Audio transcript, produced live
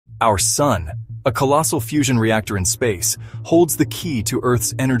Our sun, a colossal fusion reactor in space, holds the key to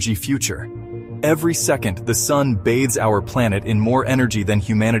Earth's energy future. Every second, the sun bathes our planet in more energy than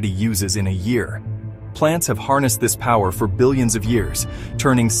humanity uses in a year. Plants have harnessed this power for billions of years,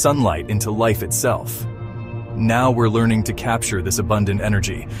 turning sunlight into life itself. Now we're learning to capture this abundant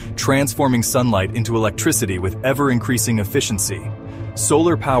energy, transforming sunlight into electricity with ever-increasing efficiency.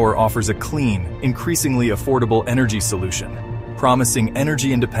 Solar power offers a clean, increasingly affordable energy solution, promising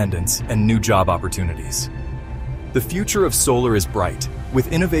energy independence and new job opportunities. The future of solar is bright,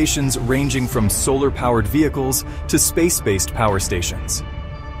 with innovations ranging from solar-powered vehicles to space-based power stations.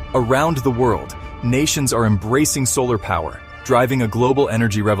 Around the world, nations are embracing solar power, driving a global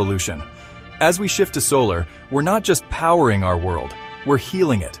energy revolution. As we shift to solar, we're not just powering our world, we're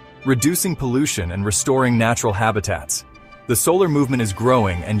healing it, reducing pollution and restoring natural habitats. The solar movement is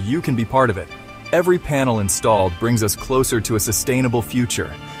growing and you can be part of it. Every panel installed brings us closer to a sustainable future.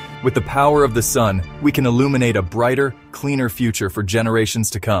 With the power of the sun, we can illuminate a brighter, cleaner future for generations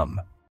to come.